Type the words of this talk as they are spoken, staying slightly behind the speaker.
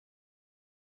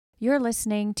You're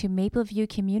listening to Mapleview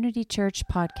Community Church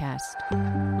podcast.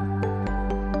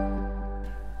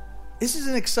 This is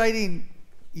an exciting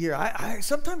year. I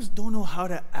sometimes don't know how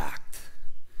to act,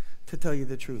 to tell you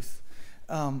the truth.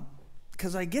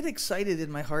 Because I get excited in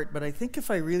my heart, but I think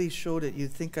if I really showed it,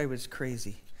 you'd think I was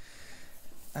crazy.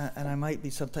 And I might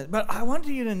be sometimes. But I want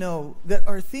you to know that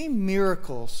our theme,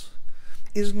 miracles,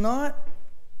 is not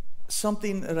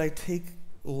something that I take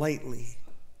lightly.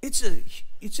 It's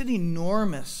an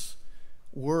enormous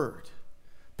word,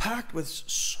 packed with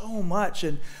so much.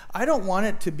 And I don't want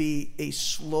it to be a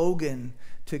slogan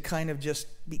to kind of just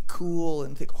be cool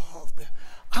and think, oh,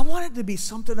 I want it to be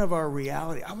something of our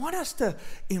reality. I want us to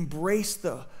embrace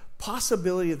the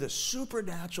possibility of the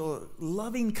supernatural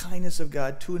loving kindness of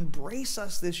God, to embrace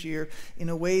us this year in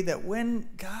a way that when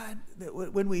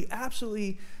we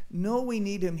absolutely know we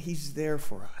need Him, He's there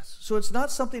for us. So it's not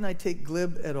something I take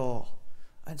glib at all.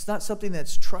 It's not something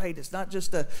that's trite. It's not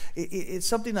just it's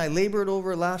something I labored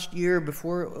over last year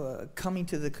before coming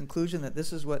to the conclusion that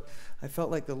this is what I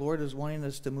felt like the Lord is wanting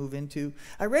us to move into.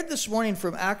 I read this morning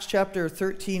from Acts chapter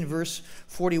 13, verse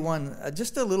 41,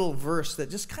 just a little verse that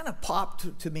just kind of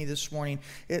popped to me this morning.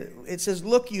 It says,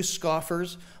 "Look, you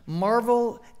scoffers,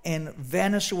 marvel and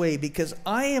vanish away, because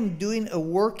I am doing a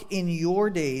work in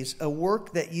your days, a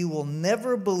work that you will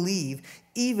never believe,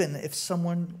 even if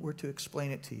someone were to explain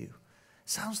it to you."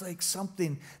 Sounds like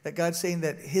something that God's saying,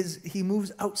 that He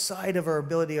moves outside of our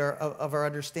ability, of our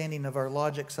understanding, of our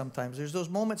logic sometimes. There's those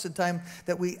moments in time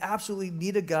that we absolutely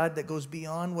need a God that goes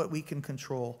beyond what we can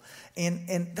control.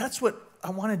 And that's what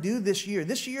I want to do this year.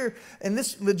 This year, and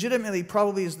this legitimately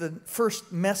probably is the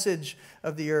first message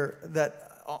of the year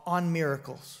on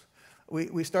miracles.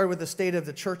 We started with the State of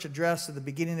the Church address at the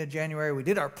beginning of January. We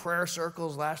did our prayer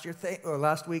circles last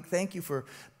week. Thank you for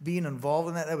being involved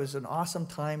in that. That was an awesome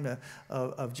time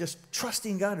of just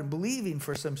trusting God and believing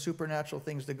for some supernatural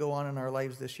things to go on in our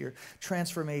lives this year.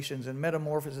 Transformations and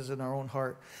metamorphoses in our own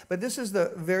heart. But this is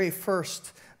the very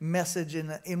first message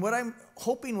in what I'm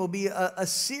hoping will be a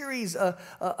series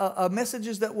of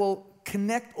messages that will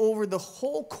connect over the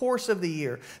whole course of the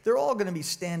year. They're all going to be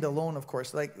standalone, of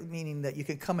course, meaning that you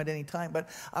can come at any time. But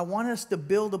I want us to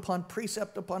build upon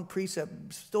precept,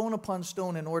 stone upon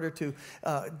stone, in order to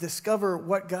discover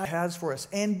what God has for us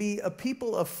and be a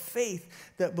people of faith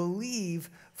that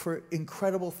believe for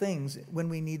incredible things when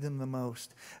we need them the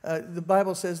most. The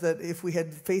Bible says that if we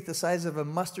had faith the size of a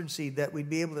mustard seed, that we'd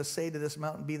be able to say to this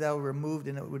mountain, "Be thou removed,"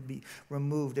 and it would be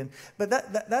removed. But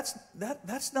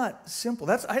that's not simple.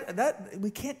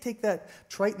 We can't take that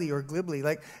tritely or glibly.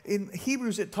 Like in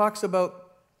Hebrews, it talks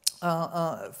about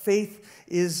faith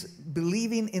is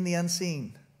believing in the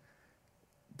unseen.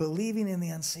 Believing in the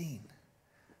unseen.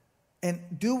 And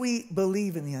do we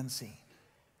believe in the unseen?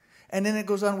 And then it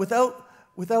goes on, without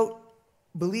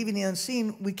believing the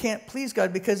unseen, we can't please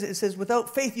God, because it says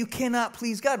without faith you cannot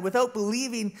please God. Without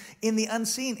believing in the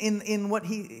unseen,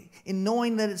 in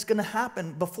knowing that it's going to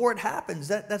happen before it happens,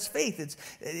 that's faith.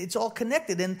 It's all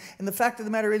connected. And the fact of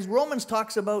the matter is, Romans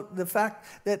talks about the fact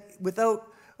that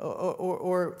without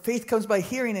or faith comes by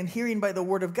hearing, and hearing by the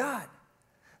word of God.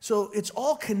 So it's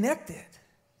all connected.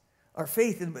 Our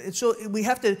faith. And so we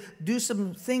have to do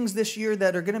some things this year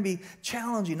that are going to be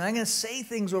challenging. I'm going to say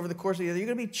things over the course of the year.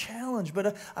 You're going to be challenged,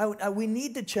 but we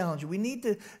need to challenge you. We need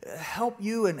to help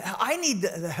you, and I need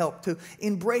the help to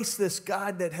embrace this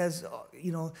God that has,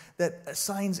 that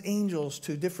assigns angels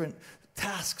to different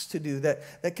tasks to do,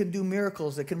 that can do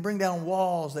miracles, that can bring down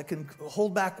walls, that can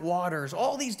hold back waters,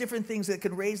 all these different things that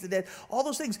can raise the dead, all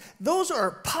those things. Those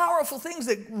are powerful things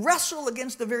that wrestle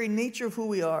against the very nature of who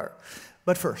we are.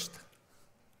 But first,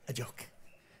 a joke.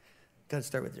 Got to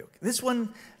start with a joke. This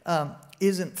one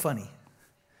isn't funny,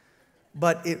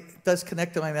 but it does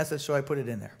connect to my message, so I put it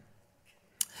in there.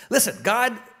 Listen,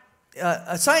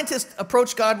 a scientist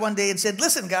approached God one day and said,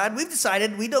 "Listen, God, we've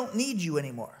decided we don't need you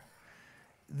anymore.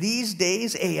 These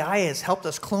days, AI has helped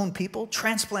us clone people,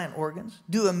 transplant organs,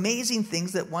 do amazing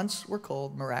things that once were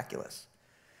called miraculous."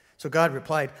 So God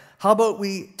replied, "How about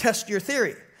we test your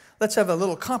theory? Let's have a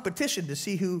little competition to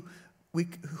see who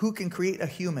can create a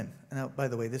human." Now, by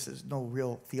the way, this is no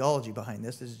real theology behind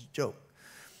this. This is a joke.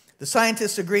 The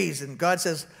scientist agrees, and God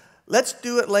says, "Let's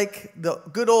do it like the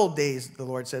good old days," the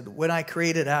Lord said, "when I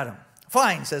created Adam."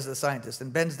 "Fine," says the scientist,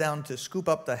 and bends down to scoop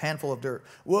up the handful of dirt.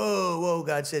 Whoa,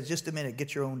 God said, "Just a minute,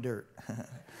 get your own dirt."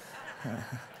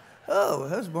 Oh,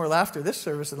 that was more laughter this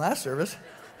service than last service.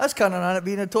 I was counting on it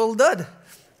being a total dud.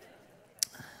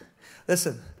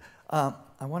 Listen,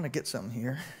 I want to get something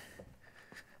here.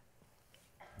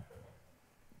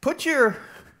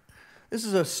 This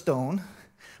is a stone.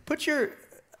 Put your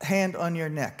hand on your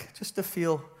neck just to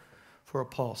feel for a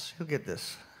pulse. You'll get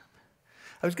this.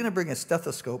 I was going to bring a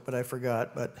stethoscope, but I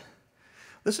forgot. But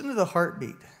listen to the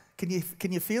heartbeat. Can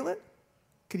you feel it?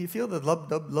 Can you feel the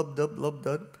lub-dub, lub-dub,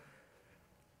 lub-dub?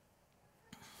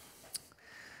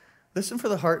 Listen for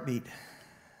the heartbeat.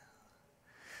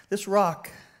 This rock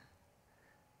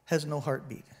has no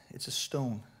heartbeat. It's a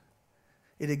stone.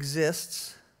 It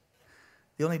exists.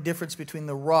 The only difference between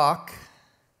the rock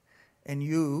and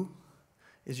you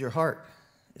is your heart,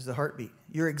 is the heartbeat.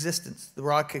 Your existence. The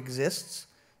rock exists.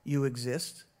 You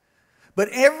exist. But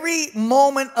every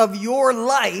moment of your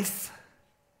life,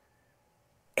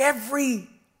 every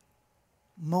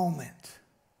moment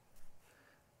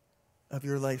of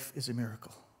your life is a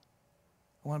miracle.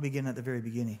 I want to begin at the very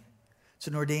beginning. It's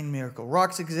an ordained miracle.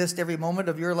 Rocks exist every moment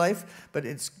of your life, but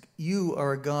you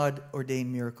are a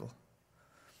God-ordained miracle.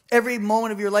 Every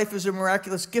moment of your life is a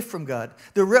miraculous gift from God.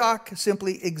 The rock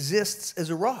simply exists as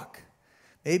a rock.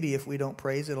 Maybe if we don't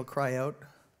praise, it'll cry out.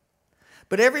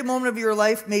 But every moment of your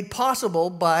life made possible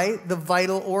by the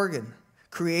vital organ,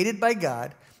 created by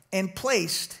God and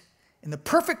placed in the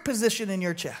perfect position in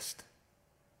your chest.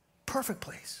 Perfect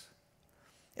place.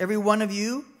 Every one of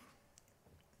you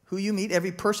who you meet,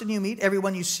 every person you meet,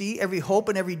 everyone you see, every hope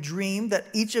and every dream that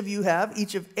each of you have,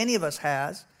 any of us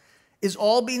has, is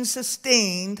all being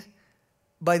sustained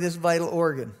by this vital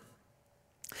organ.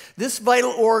 This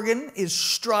vital organ is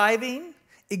striving,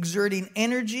 exerting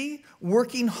energy,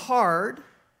 working hard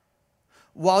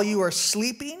while you are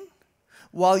sleeping,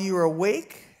 while you are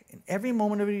awake, in every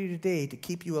moment of your day to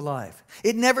keep you alive.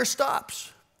 It never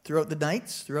stops throughout the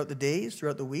nights, throughout the days,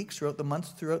 throughout the weeks, throughout the months,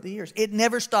 throughout the years. It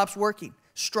never stops working,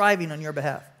 striving on your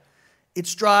behalf. It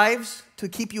strives to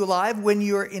keep you alive when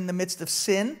you're in the midst of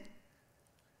sin,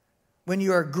 when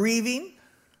you are grieving.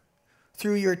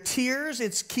 Through your tears,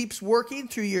 it keeps working.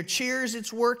 Through your cheers,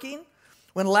 it's working.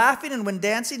 When laughing and when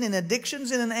dancing, in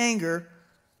addictions and in anger,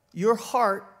 your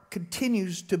heart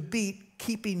continues to beat,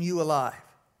 keeping you alive.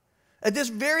 At this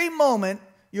very moment,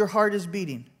 your heart is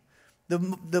beating.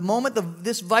 The moment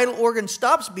this vital organ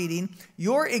stops beating,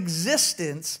 your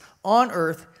existence on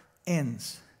earth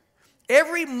ends.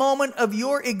 Every moment of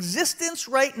your existence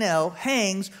right now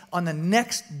hangs on the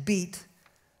next beat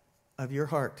of your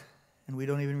heart. And we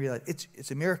don't even realize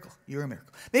it's a miracle. You're a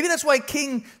miracle. Maybe that's why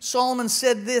King Solomon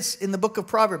said this in the book of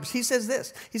Proverbs. He says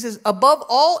this. He says, above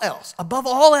all else.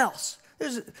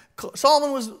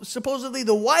 Solomon was supposedly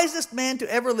the wisest man to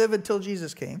ever live until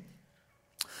Jesus came.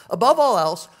 Above all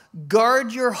else,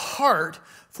 guard your heart,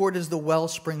 for it is the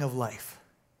wellspring of life.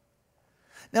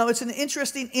 Now, it's an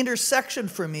interesting intersection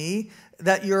for me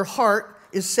that your heart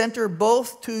is center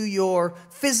both to your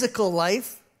physical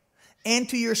life and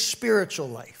to your spiritual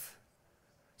life.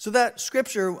 So that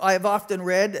scripture I have often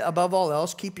read, above all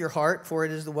else, keep your heart, for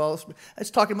it is the wellspring.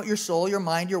 It's talking about your soul, your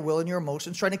mind, your will, and your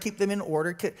emotions, trying to keep them in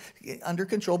order, under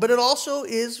control. But it also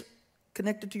is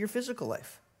connected to your physical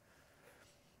life.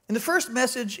 In the first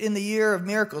message in the year of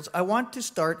miracles, I want to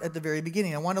start at the very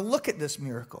beginning. I want to look at this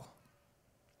miracle.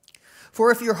 For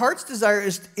if your heart's desire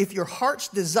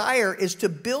is to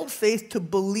build faith, to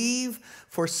believe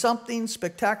for something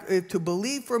spectacular, to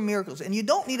believe for miracles, and you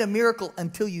don't need a miracle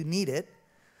until you need it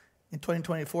in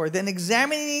 2024, then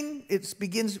examining, it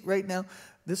begins right now.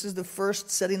 This is the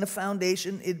first setting the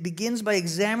foundation. It begins by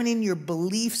examining your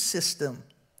belief system.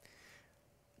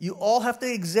 You all have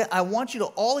to I want you to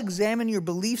all examine your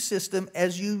belief system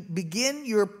as you begin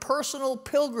your personal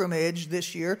pilgrimage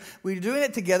this year. We're doing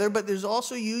it together, but there's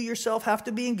also you yourself have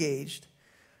to be engaged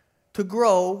to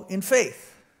grow in faith.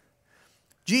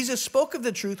 Jesus spoke of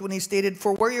the truth when he stated,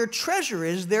 for where your treasure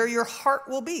is, there your heart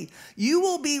will be. You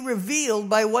will be revealed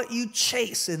by what you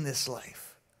chase in this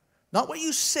life. Not what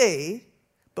you say,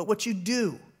 but what you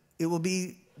do. It'll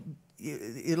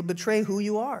betray who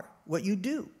you are, what you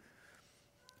do.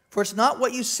 For it's not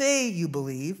what you say you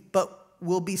believe, but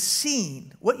will be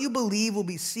seen. What you believe will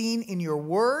be seen in your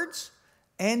words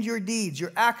and your deeds,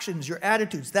 your actions, your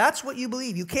attitudes. That's what you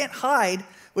believe. You can't hide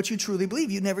what you truly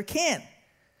believe. You never can.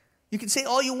 You can say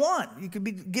all you want. You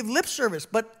could give lip service,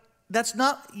 but that's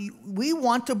not, we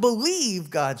want to believe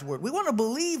God's word. We want to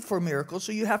believe for miracles,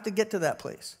 so you have to get to that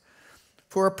place.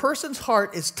 For a person's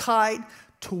heart is tied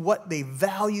to what they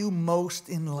value most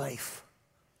in life.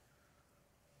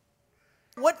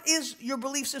 What is your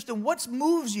belief system? What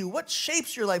moves you? What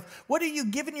shapes your life? What are you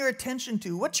giving your attention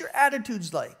to? What's your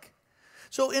attitudes like?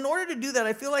 So in order to do that,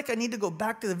 I feel like I need to go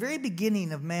back to the very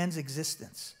beginning of man's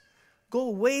existence. Go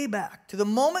way back to the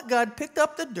moment God picked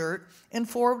up the dirt and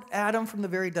formed Adam from the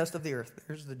very dust of the earth.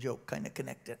 There's the joke, kind of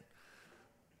connected.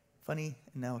 Funny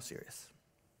and now serious.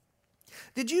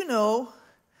 Did you know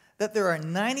that there are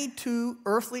 92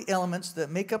 earthly elements that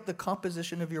make up the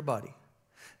composition of your body?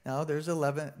 Now, there's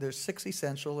 6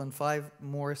 essential and 5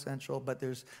 more essential, but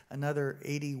there's another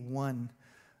 81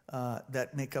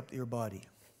 that make up your body,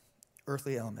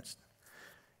 earthly elements.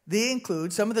 They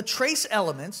include some of the trace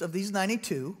elements of these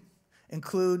 92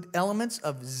 include elements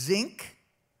of zinc,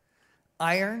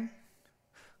 iron,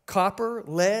 copper,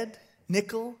 lead,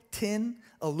 nickel, tin,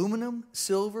 aluminum,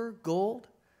 silver, gold.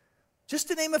 Just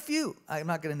to name a few. I'm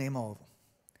not going to name all of them.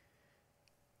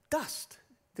 Dust.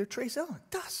 They're trace elements.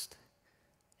 Dust.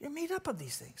 You're made up of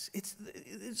these things. It's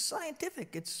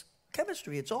scientific. It's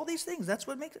chemistry. It's all these things. That's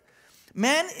what makes it.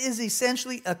 Man is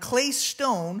essentially a clay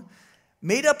stone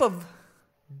made up of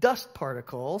dust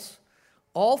particles,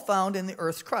 all found in the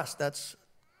earth's crust.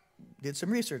 Did some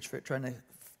research for it, trying to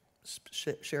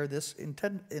share this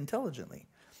intelligently.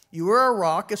 You were a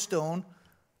rock, a stone,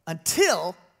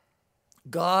 until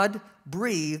God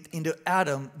breathed into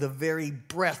Adam the very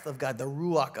breath of God, the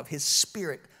ruach of his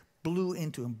spirit blew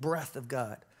into him, breath of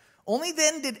God. Only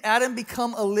then did Adam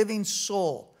become a living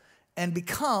soul and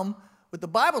become, what the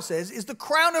Bible says, is the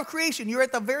crown of creation. You're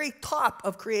at the very top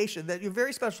of creation, that you're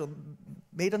very special,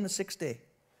 made on the 6th day.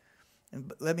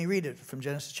 And let me read it from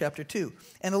Genesis chapter 2.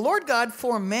 And the Lord God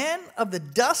formed man of the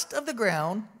dust of the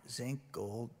ground, zinc,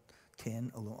 gold,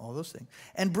 tin, aluminum, all those things,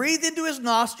 and breathed into his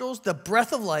nostrils the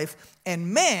breath of life,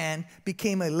 and man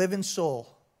became a living soul.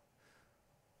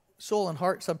 Soul and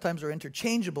heart sometimes are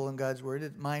interchangeable in God's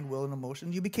word, mind, will, and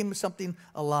emotion. You became something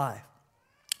alive.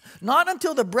 Not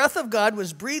until the breath of God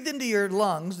was breathed into your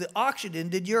lungs, the oxygen,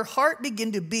 did your heart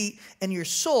begin to beat and your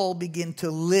soul begin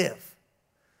to live.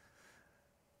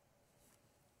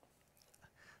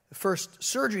 The first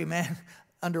surgery man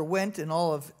underwent in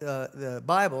all of the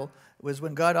Bible was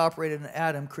when God operated in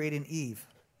Adam, creating Eve.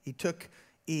 He took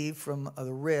Eve from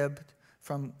the rib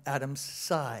from Adam's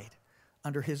side,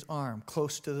 under his arm,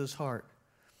 close to his heart.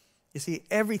 You see,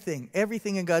 everything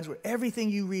in God's word,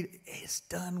 everything you read is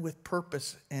done with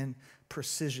purpose and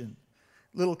precision.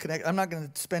 I'm not going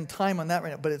to spend time on that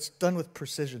right now, but it's done with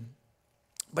precision.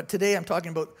 But today I'm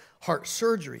talking about heart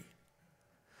surgery.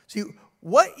 See,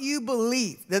 what you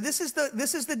believe, now this is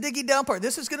the digging down part.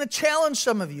 This is going to challenge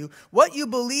some of you. What you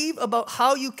believe about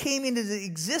how you came into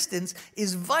existence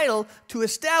is vital to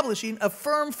establishing a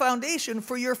firm foundation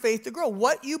for your faith to grow.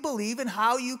 What you believe and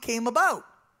how you came about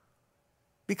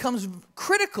becomes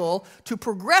critical to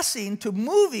progressing, to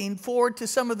moving forward to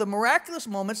some of the miraculous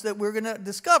moments that we're going to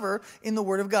discover in the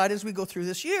Word of God as we go through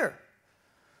this year.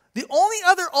 The only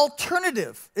other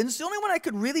alternative, and it's the only one I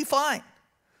could really find,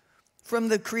 from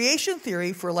the creation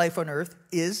theory for life on earth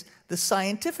is the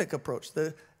scientific approach,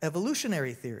 the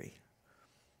evolutionary theory.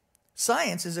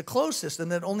 Science is a closed system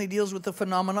that only deals with the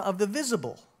phenomena of the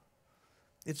visible.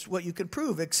 It's what you can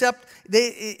prove, except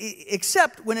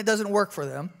when it doesn't work for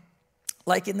them,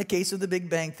 like in the case of the Big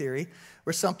Bang Theory,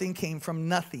 where something came from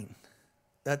nothing.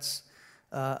 That's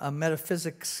a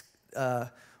metaphysics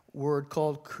word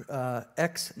called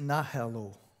ex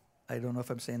nihilo. I don't know if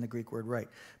I'm saying the Greek word right,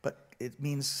 but it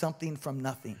means something from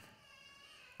nothing.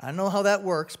 I don't know how that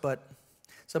works, but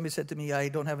somebody said to me, I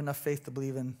don't have enough faith to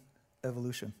believe in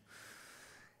evolution.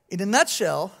 In a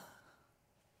nutshell,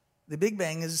 the Big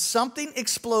Bang is something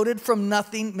exploded from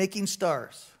nothing, making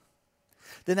stars.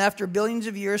 Then after billions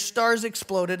of years, stars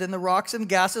exploded, and the rocks and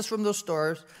gases from those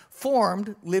stars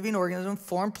formed living organisms,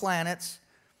 formed planets,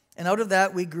 and out of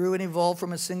that we grew and evolved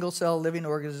from a single-cell living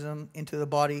organism into the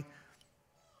body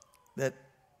that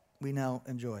we now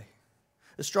enjoy.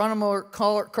 Astronomer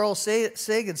Carl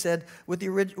Sagan said, was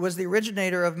the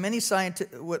originator of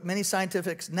what many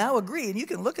scientifics now agree, and you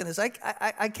can look at this, I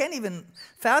can't even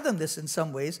fathom this in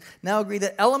some ways, now agree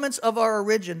that elements of our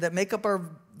origin that make up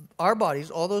our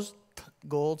bodies, all those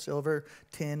gold, silver,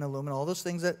 tin, aluminum, all those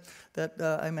things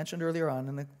that I mentioned earlier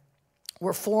on,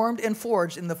 were formed and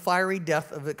forged in the fiery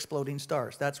death of exploding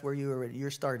stars. That's where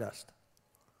you're stardust.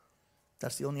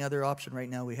 That's the only other option right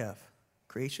now we have.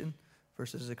 Creation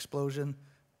versus explosion,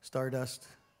 stardust,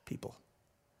 people.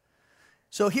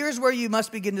 So here's where you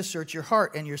must begin to search your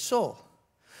heart and your soul.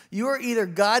 You are either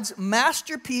God's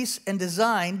masterpiece and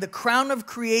design, the crown of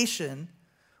creation,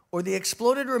 or the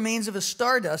exploded remains of a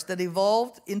stardust that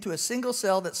evolved into a single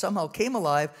cell that somehow came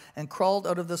alive and crawled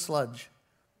out of the sludge,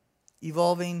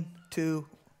 evolving to,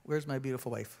 where's my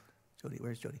beautiful wife? Jody,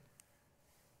 where's Jody?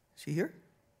 Is she here?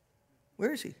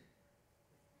 Where is she?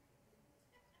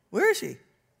 Where is she?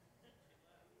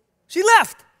 She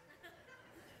left.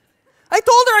 I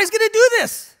told her I was going to do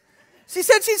this. She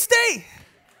said she'd stay.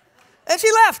 And she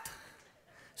left.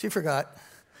 She forgot.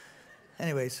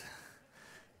 Anyways,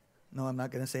 no, I'm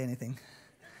not going to say anything.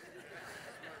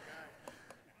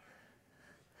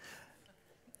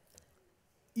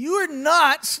 You are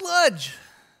not sludge.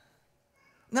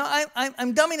 Now,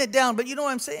 I'm dumbing it down, but you know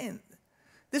what I'm saying.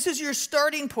 This is your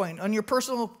starting point on your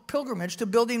personal pilgrimage to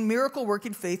building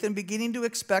miracle-working faith and beginning to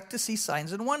expect to see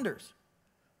signs and wonders.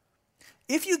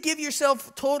 If you give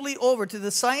yourself totally over to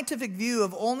the scientific view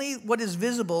of only what is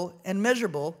visible and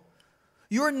measurable,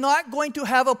 you're not going to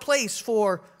have a place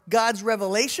for God's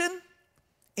revelation,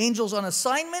 angels on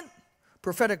assignment,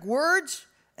 prophetic words,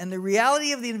 and the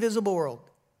reality of the invisible world.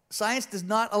 Science does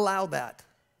not allow that.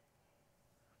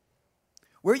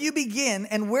 Where you begin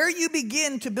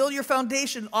to build your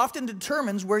foundation often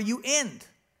determines where you end.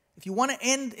 If you want to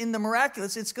end in the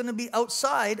miraculous, it's going to be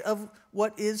outside of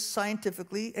what is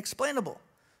scientifically explainable.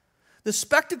 The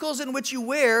spectacles in which you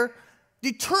wear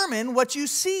determine what you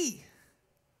see.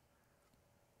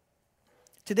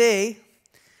 Today,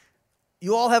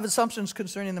 you all have assumptions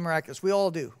concerning the miraculous. We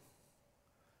all do. You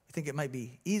think it might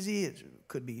be easy, it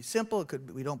could be simple,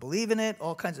 we don't believe in it,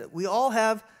 all kinds of. We all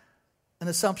have an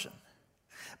assumption.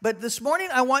 But this morning,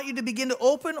 I want you to begin to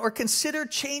open or consider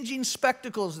changing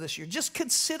spectacles this year. Just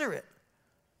consider it.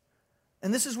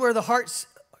 And this is where the heart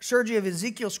surgery of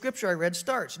Ezekiel scripture I read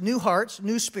starts. New hearts,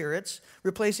 new spirits,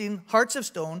 replacing hearts of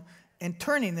stone and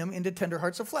turning them into tender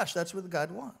hearts of flesh. That's what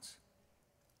God wants.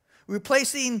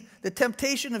 Replacing the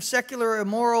temptation of secular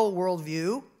immoral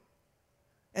worldview.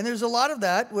 And there's a lot of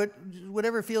that.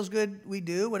 Whatever feels good, we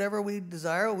do. Whatever we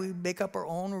desire, we make up our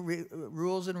own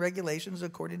rules and regulations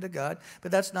according to God.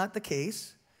 But that's not the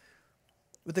case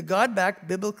with the God-backed,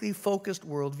 biblically focused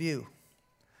worldview.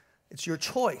 It's your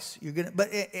choice.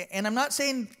 And I'm not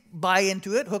saying buy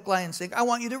into it, hook, line, and sinker. I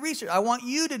want you to research. I want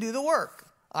you to do the work.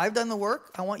 I've done the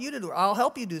work. I want you to do it. I'll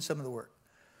help you do some of the work.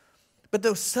 But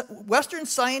the Western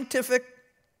scientific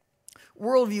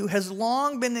worldview has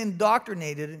long been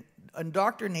indoctrinating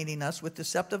us with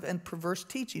deceptive and perverse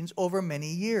teachings over many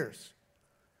years.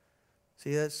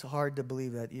 See, that's hard to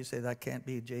believe that. You say, that can't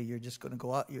be, Jay, you're just going to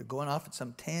go out, you're going off at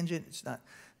some tangent. It's not.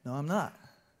 No, I'm not.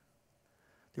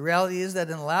 The reality is that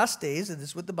in the last days, and this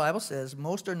is what the Bible says,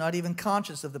 most are not even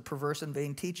conscious of the perverse and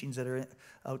vain teachings that are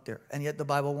out there. And yet the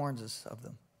Bible warns us of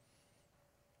them.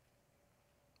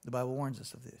 The Bible warns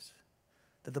us of this.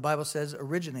 That the Bible says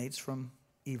originates from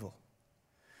evil.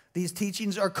 These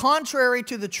teachings are contrary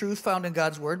to the truth found in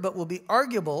God's word, but will be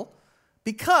arguable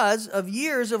because of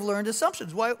years of learned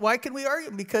assumptions. Why can we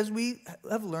argue? Because we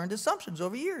have learned assumptions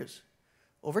over years,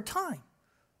 over time,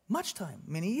 much time,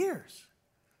 many years.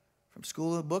 From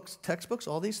school books, textbooks,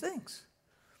 all these things.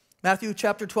 Matthew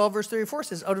chapter 12, verse 34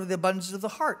 says, out of the abundance of the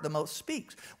heart, the mouth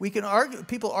speaks. We can argue,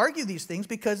 people argue these things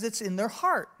because it's in their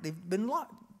heart. They've been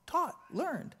taught,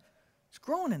 learned. It's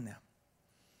grown in them.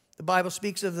 The Bible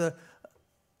speaks of the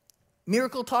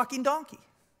miracle talking donkey.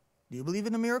 Do you believe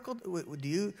in a miracle?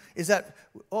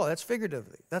 That's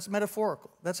figuratively. That's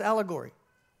metaphorical. That's allegory.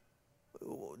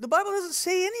 The Bible doesn't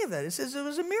say any of that. It says it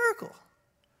was a miracle.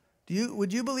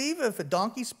 Would you believe if a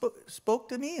donkey spoke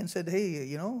to me and said,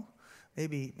 hey,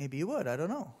 maybe you would, I don't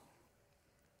know.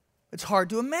 It's hard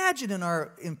to imagine in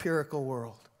our empirical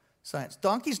world, science.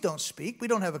 Donkeys don't speak. We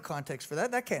don't have a context for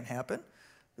that. That can't happen.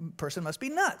 The person must be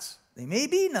nuts. They may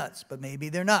be nuts, but maybe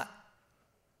they're not.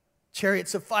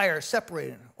 Chariots of fire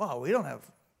separated. Wow, we don't have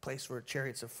a place for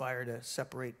chariots of fire to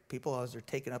separate people as they're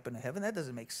taken up into heaven. That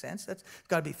doesn't make sense. That's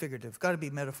got to be figurative, got to be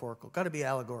metaphorical, got to be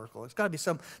allegorical. It's got to be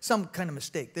some kind of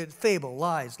mistake. There's fable,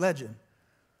 lies, legend.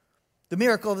 The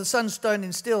miracle of the sun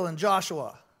standing still in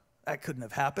Joshua. That couldn't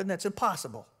have happened. That's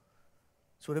impossible.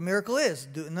 That's what a miracle is,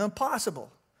 doing the impossible.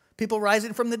 People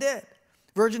rising from the dead.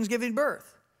 Virgins giving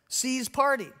birth. Seas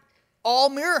parting. All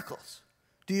miracles.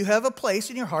 Do you have a place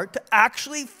in your heart to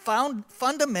actually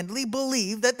fundamentally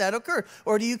believe that occurred?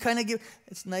 Or do you kind of give,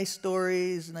 it's nice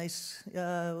stories,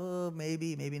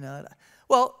 maybe, maybe not.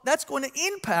 Well, that's going to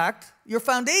impact your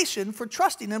foundation for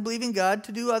trusting and believing God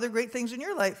to do other great things in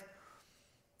your life.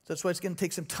 So that's why it's going to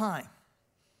take some time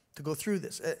to go through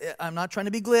this. I'm not trying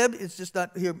to be glib. It's just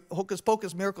not here, hocus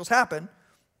pocus, miracles happen.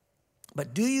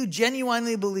 But do you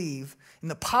genuinely believe in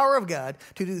the power of God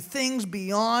to do things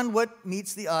beyond what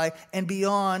meets the eye and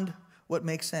beyond what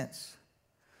makes sense?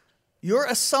 Your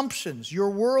assumptions, your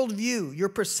worldview, your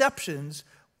perceptions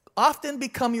often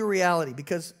become your reality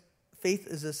because faith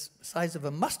is the size of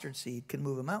a mustard seed, can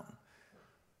move a mountain.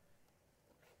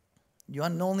 You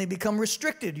unknowingly become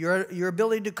restricted, your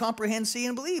ability to comprehend, see,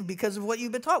 and believe because of what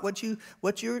you've been taught, what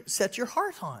you set your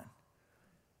heart on,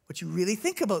 what you really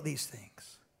think about these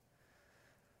things.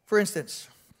 For instance,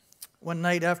 one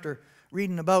night after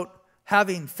reading about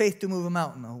having faith to move a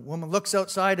mountain, a woman looks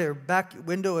outside her back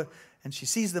window and she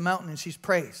sees the mountain and she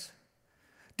prays,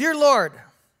 "Dear Lord,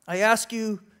 I ask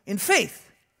you in faith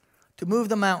to move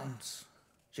the mountains."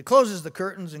 She closes the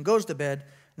curtains and goes to bed,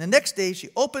 And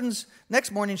the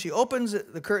next morning she opens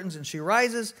the curtains and she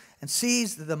rises and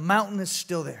sees that the mountain is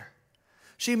still there.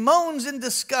 She moans in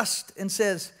disgust and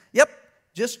says, "Yep,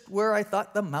 just where I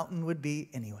thought the mountain would be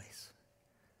anyways."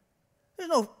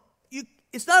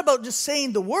 It's not about just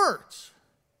saying the words.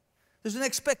 There's an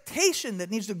expectation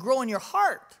that needs to grow in your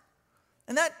heart.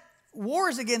 And that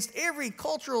wars against every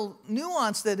cultural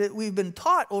nuance that we've been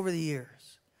taught over the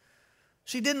years.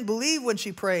 She didn't believe when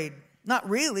she prayed. Not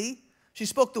really. She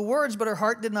spoke the words, but her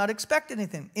heart did not expect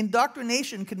anything.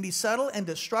 Indoctrination can be subtle and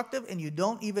destructive, and you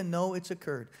don't even know it's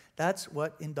occurred. That's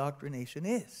what indoctrination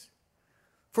is.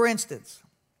 For instance,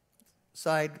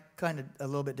 side kind of a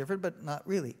little bit different, but not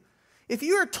really. If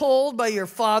you are told by your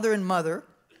father and mother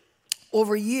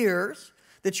over years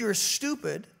that you're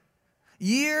stupid,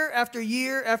 year after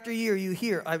year after year you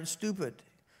hear, "I'm stupid."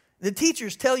 The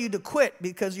teachers tell you to quit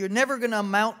because you're never going to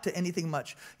amount to anything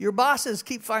much. Your bosses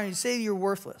keep firing you, say you're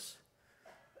worthless.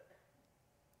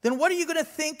 Then what are you going to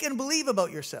think and believe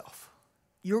about yourself?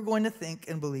 You're going to think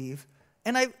and believe,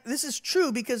 and this is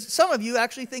true because some of you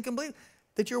actually think and believe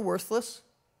that you're worthless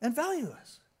and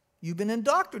valueless. You've been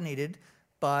indoctrinated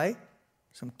by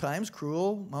sometimes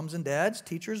cruel moms and dads,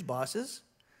 teachers, bosses.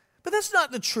 But that's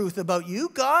not the truth about you.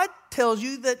 God tells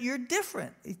you that you're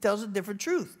different. He tells a different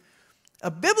truth. A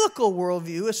biblical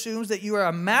worldview assumes that you are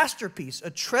a masterpiece, a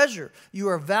treasure. You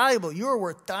are valuable. You are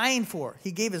worth dying for.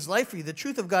 He gave his life for you. The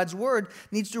truth of God's word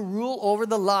needs to rule over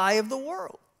the lie of the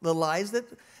world. The lies that...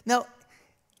 Now,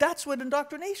 that's what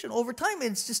indoctrination, over time,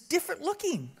 it's just different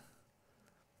looking.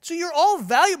 So you're all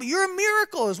valuable. You're a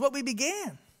miracle is what we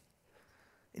began.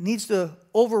 It needs to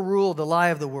overrule the lie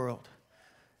of the world.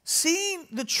 Seeing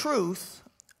the truth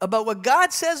about what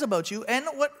God says about you and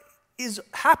what is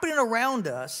happening around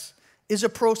us is a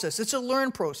process. It's a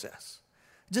learned process.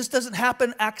 It just doesn't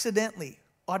happen accidentally,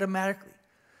 automatically.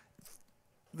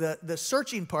 The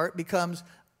searching part becomes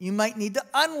you might need to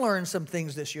unlearn some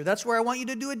things this year. That's where I want you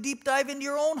to do a deep dive into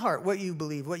your own heart, what you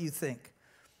believe, what you think.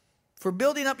 For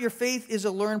building up your faith is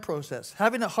a learned process.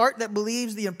 Having a heart that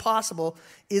believes the impossible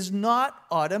is not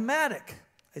automatic.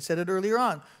 I said it earlier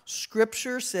on.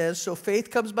 Scripture says, so faith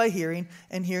comes by hearing,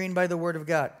 and hearing by the word of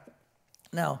God.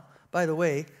 Now, by the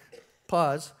way,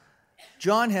 pause.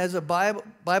 John has a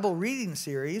Bible reading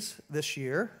series this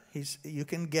year. You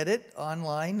can get it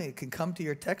online. It can come to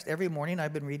your text every morning.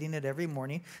 I've been reading it every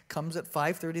morning. Comes at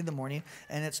 5:30 in the morning,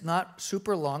 and it's not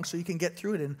super long, so you can get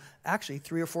through it in actually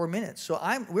 3 or 4 minutes. So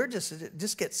we're just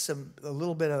get a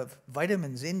little bit of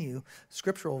vitamins in you,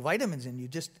 scriptural vitamins in you.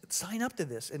 Just sign up to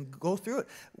this and go through it.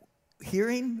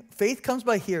 Faith comes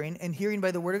by hearing, and hearing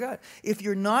by the word of God. If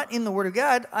you're not in the word of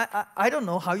God, I don't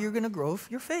know how you're going to grow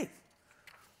your faith.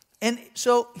 And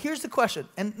so here's the question,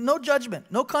 and no judgment,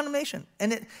 no condemnation.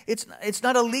 And it's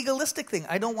not a legalistic thing.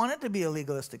 I don't want it to be a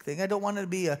legalistic thing. I don't want it to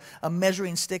be a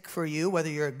measuring stick for you, whether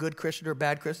you're a good Christian or a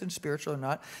bad Christian, spiritual or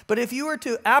not. But if you were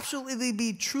to absolutely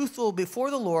be truthful before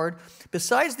the Lord,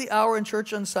 besides the hour in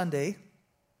church on Sunday,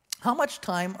 how much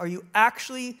time are you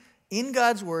actually in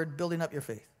God's word building up your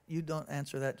faith? You don't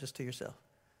answer that just to yourself.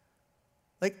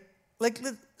 Like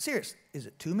serious, is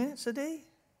it 2 minutes a day?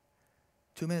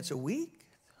 2 minutes a week?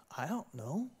 I don't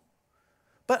know.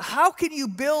 But how can you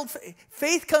build faith?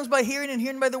 Faith comes by hearing, and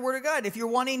hearing by the word of God. If you're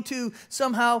wanting to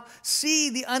somehow see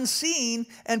the unseen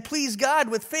and please God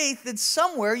with faith, then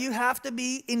somewhere you have to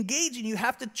be engaging. You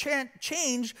have to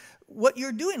change what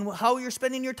you're doing, how you're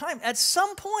spending your time. At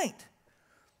some point,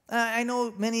 I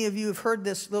know many of you have heard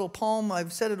this little poem.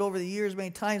 I've said it over the years many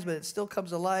times, but it still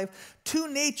comes alive. 2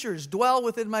 natures dwell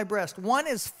within my breast. One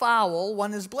is foul,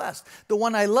 one is blessed. The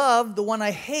one I love, the one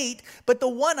I hate, but the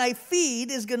one I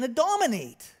feed is going to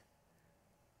dominate.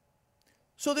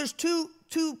 So there's two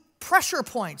pressure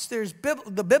points. There's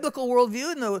the biblical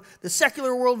worldview and the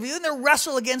secular worldview, and they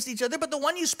wrestle against each other, but the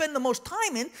one you spend the most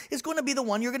time in is going to be the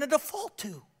one you're going to default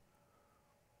to.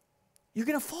 You're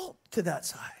going to fall to that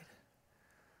side.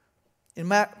 In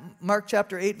Mark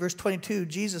chapter 8, verse 22,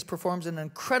 Jesus performs an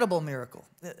incredible miracle.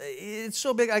 It's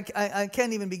so big, I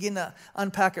can't even begin to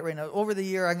unpack it right now. Over the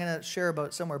year, I'm going to share about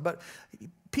it somewhere. But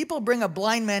people bring a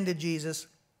blind man to Jesus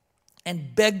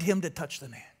and begged him to touch the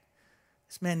man.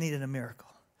 This man needed a miracle.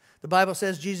 The Bible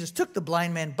says Jesus took the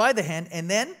blind man by the hand and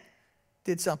then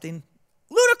did something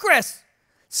ludicrous.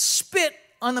 Spit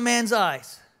on the man's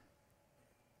eyes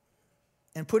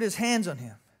and put his hands on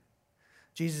him.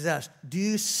 Jesus asked, "Do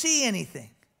you see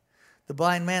anything?" The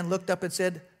blind man looked up and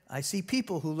said, "I see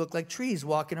people who look like trees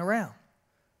walking around."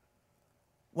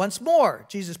 Once more,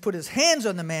 Jesus put his hands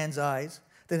on the man's eyes.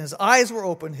 Then his eyes were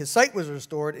opened, his sight was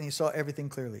restored, and he saw everything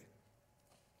clearly.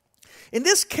 In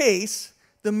this case,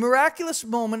 the miraculous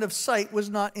moment of sight was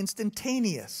not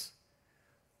instantaneous.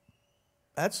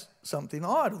 That's something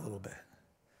odd a little bit.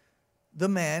 The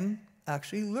man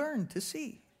actually learned to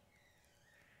see.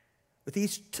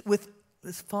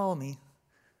 Follow me.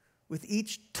 With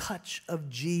each touch of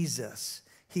Jesus,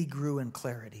 he grew in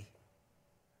clarity.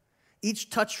 Each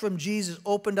touch from Jesus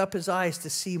opened up his eyes to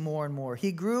see more and more.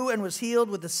 He grew and was healed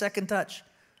with the second touch.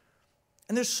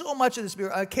 And there's so much of this.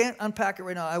 I can't unpack it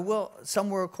right now. I will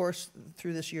somewhere, of course,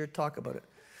 through this year talk about it.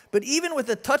 But even with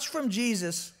the touch from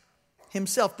Jesus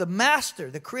himself, the master,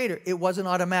 the creator, it wasn't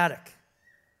automatic.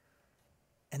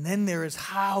 And then there is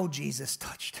how Jesus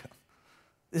touched him.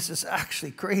 This is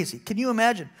actually crazy. Can you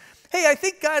imagine? Hey,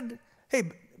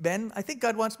 Ben, I think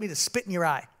God wants me to spit in your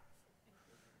eye.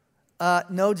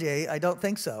 No, Jay, I don't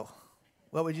think so.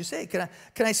 What would you say? Can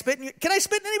I spit in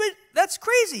anybody? That's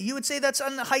crazy. You would say that's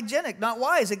unhygienic, not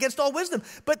wise, against all wisdom.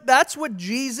 But that's what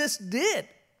Jesus did.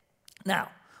 Now,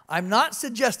 I'm not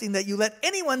suggesting that you let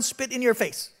anyone spit in your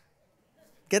face.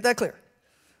 Get that clear.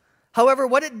 However,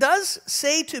 what it does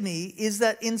say to me is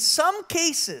that in some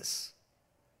cases,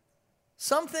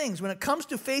 some things, when it comes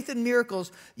to faith and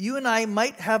miracles, you and I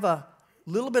might have a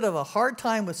little bit of a hard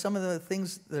time with some of the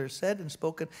things that are said and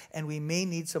spoken, and we may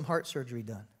need some heart surgery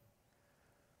done.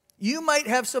 You might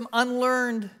have to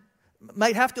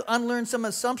unlearn some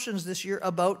assumptions this year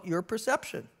about your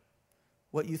perception,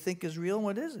 what you think is real and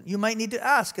what isn't. You might need to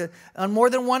ask on more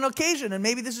than one occasion, and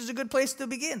maybe this is a good place to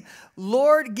begin.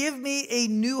 Lord, give me a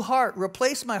new heart.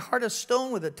 Replace my heart of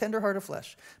stone with a tender heart of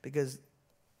flesh, because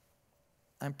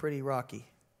I'm pretty rocky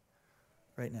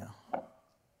right now.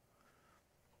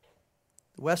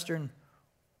 The Western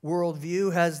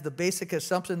worldview has the basic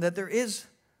assumption that there is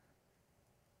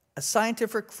a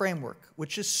scientific framework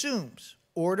which assumes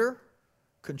order,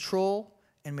 control,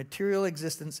 and material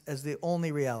existence as the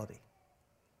only reality.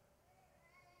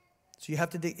 So you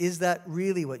have to dig, is that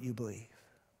really what you believe?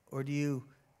 Or do you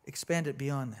expand it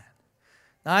beyond that?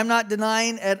 Now, I'm not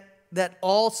denying that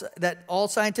all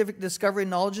scientific discovery and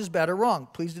knowledge is bad or wrong.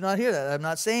 Please do not hear that. I'm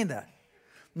not saying that.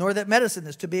 Nor that medicine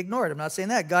is to be ignored. I'm not saying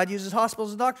that. God uses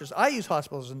hospitals and doctors. I use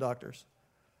hospitals and doctors.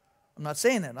 I'm not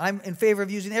saying that. I'm in favor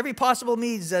of using every possible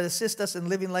means that assist us in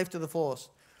living life to the fullest.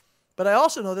 But I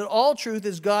also know that all truth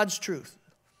is God's truth.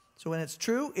 So when it's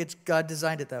true, God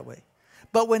designed it that way.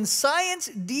 But when science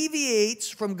deviates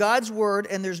from God's word,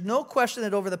 and there's no question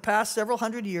that over the past several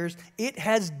hundred years, it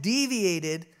has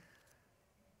deviated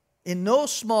in no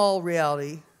small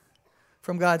reality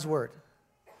from God's word.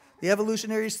 The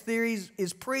evolutionary theory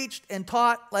is preached and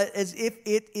taught as if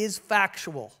it is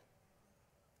factual.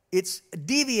 It's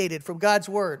deviated from God's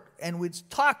word, and it's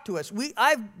talked to us.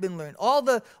 I've been learning all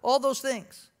those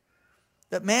things.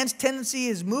 That man's tendency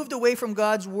is moved away from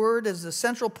God's word as the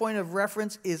central point of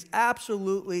reference is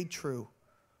absolutely true.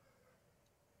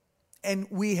 And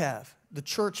the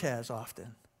church has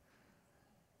often.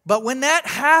 But when that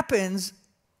happens,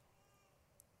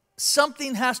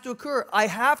 something has to occur. I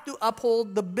have to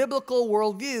uphold the biblical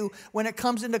worldview when it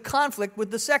comes into conflict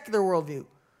with the secular worldview.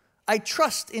 I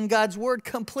trust in God's word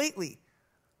completely.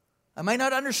 I might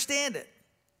not understand it,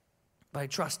 but I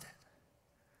trust it.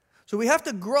 So we have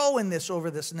to grow in this over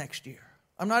this next year.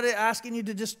 I'm not asking you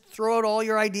to just throw out all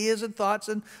your ideas and thoughts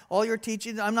and all your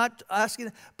teaching. I'm not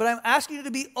asking, but I'm asking you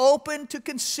to be open to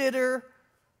consider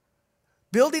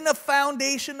building a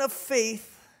foundation of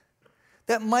faith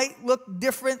that might look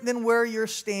different than where you're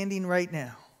standing right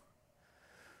now.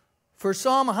 For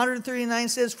Psalm 139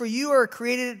 says, For you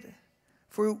created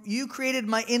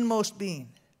my inmost being.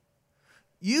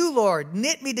 You, Lord,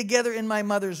 knit me together in my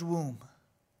mother's womb.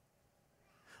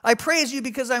 I praise you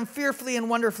because I'm fearfully and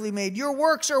wonderfully made. Your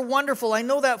works are wonderful. I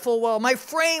know that full well. My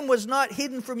frame was not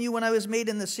hidden from you when I was made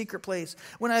in the secret place,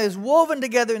 when I was woven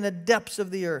together in the depths of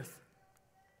the earth.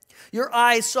 Your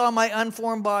eyes saw my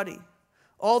unformed body.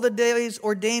 All the days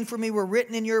ordained for me were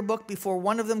written in your book before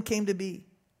one of them came to be.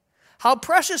 How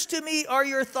precious to me are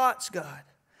your thoughts, God.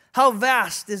 How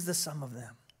vast is the sum of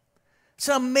them. It's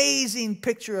an amazing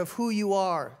picture of who you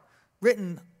are,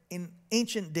 written in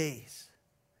ancient days.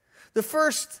 The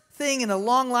first thing in a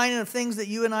long line of things that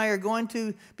you and I are going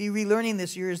to be relearning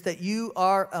this year is that you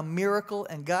are a miracle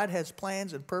and God has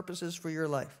plans and purposes for your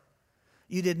life.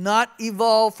 You did not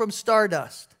evolve from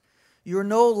stardust. You're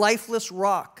no lifeless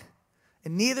rock.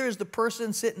 And neither is the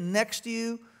person sitting next to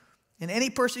you and any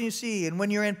person you see. And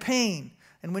when you're in pain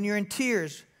and when you're in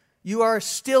tears, you are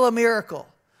still a miracle.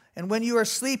 And when you are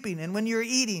sleeping and when you're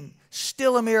eating,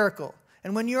 still a miracle.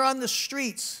 And when you're on the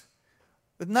streets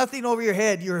with nothing over your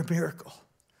head, you're a miracle.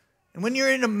 And when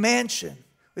you're in a mansion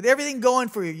with everything going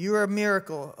for you, you're a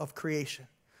miracle of creation.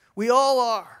 We all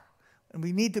are. And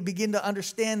we need to begin to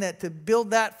understand that, to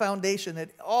build that foundation,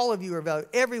 that all of you are valuable.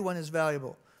 Everyone is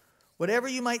valuable. Whatever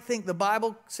you might think, the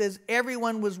Bible says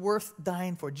everyone was worth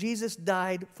dying for. Jesus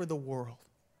died for the world.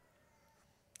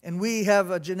 And we have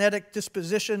a genetic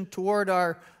disposition toward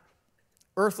our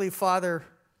earthly father,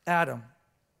 Adam.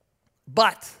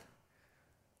 But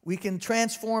we can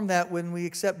transform that when we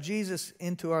accept Jesus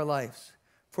into our lives.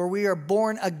 For we are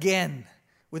born again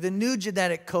with a new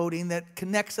genetic coding that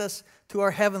connects us to our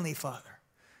Heavenly Father.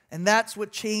 And that's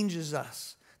what changes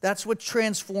us. That's what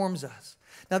transforms us.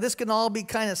 Now, this can all be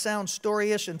kind of sound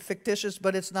storyish and fictitious,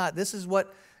 but it's not. This is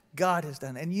what God has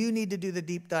done. And you need to do the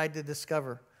deep dive to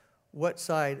discover what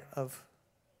side of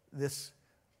this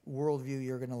worldview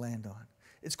you're going to land on.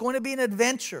 It's going to be an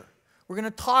adventure. We're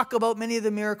going to talk about many of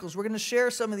the miracles. We're going to share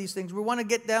some of these things. We want to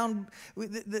get down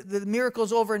the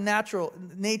miracles over natural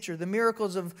nature, the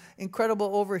miracles of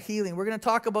incredible over healing. We're going to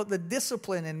talk about the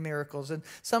discipline in miracles and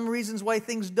some reasons why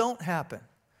things don't happen.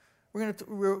 We're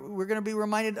going to be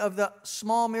reminded of the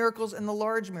small miracles and the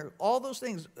large miracles. All those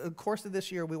things, in the course of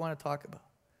this year, we want to talk about.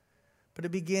 But it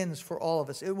begins for all of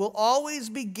us. It will always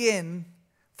begin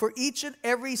for each and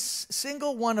every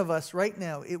single one of us right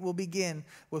now. It will begin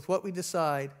with what we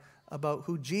decide about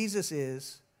who Jesus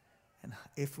is, and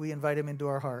if we invite him into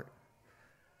our heart.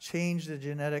 Change the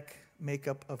genetic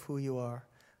makeup of who you are.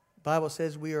 The Bible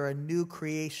says we are a new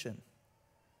creation,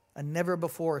 a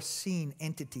never-before-seen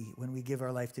entity when we give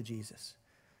our life to Jesus.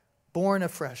 Born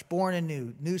afresh, born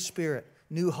anew, new spirit,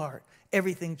 new heart.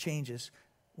 Everything changes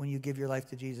when you give your life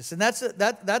to Jesus. And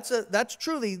that's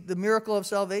truly the miracle of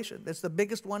salvation. That's the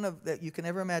biggest one that you can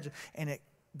ever imagine. And it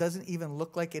doesn't even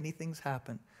look like anything's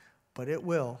happened, but it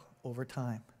will over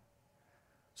time.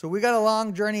 So we got a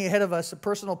long journey ahead of us, a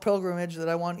personal pilgrimage that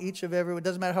I want each of everyone. It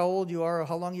doesn't matter how old you are or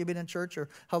how long you've been in church or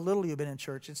how little you've been in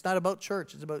church. It's not about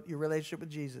church. It's about your relationship with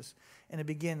Jesus. And it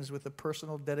begins with a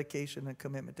personal dedication and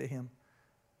commitment to him.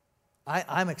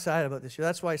 I'm excited about this year.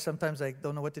 That's why sometimes I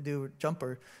don't know what to do, jump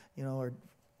or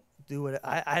do what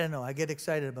I don't know. I get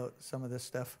excited about some of this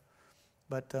stuff.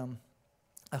 But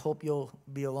I hope you'll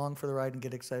be along for the ride and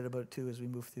get excited about it too as we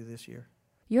move through this year.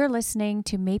 You're listening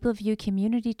to Mapleview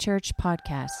Community Church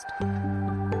Podcast.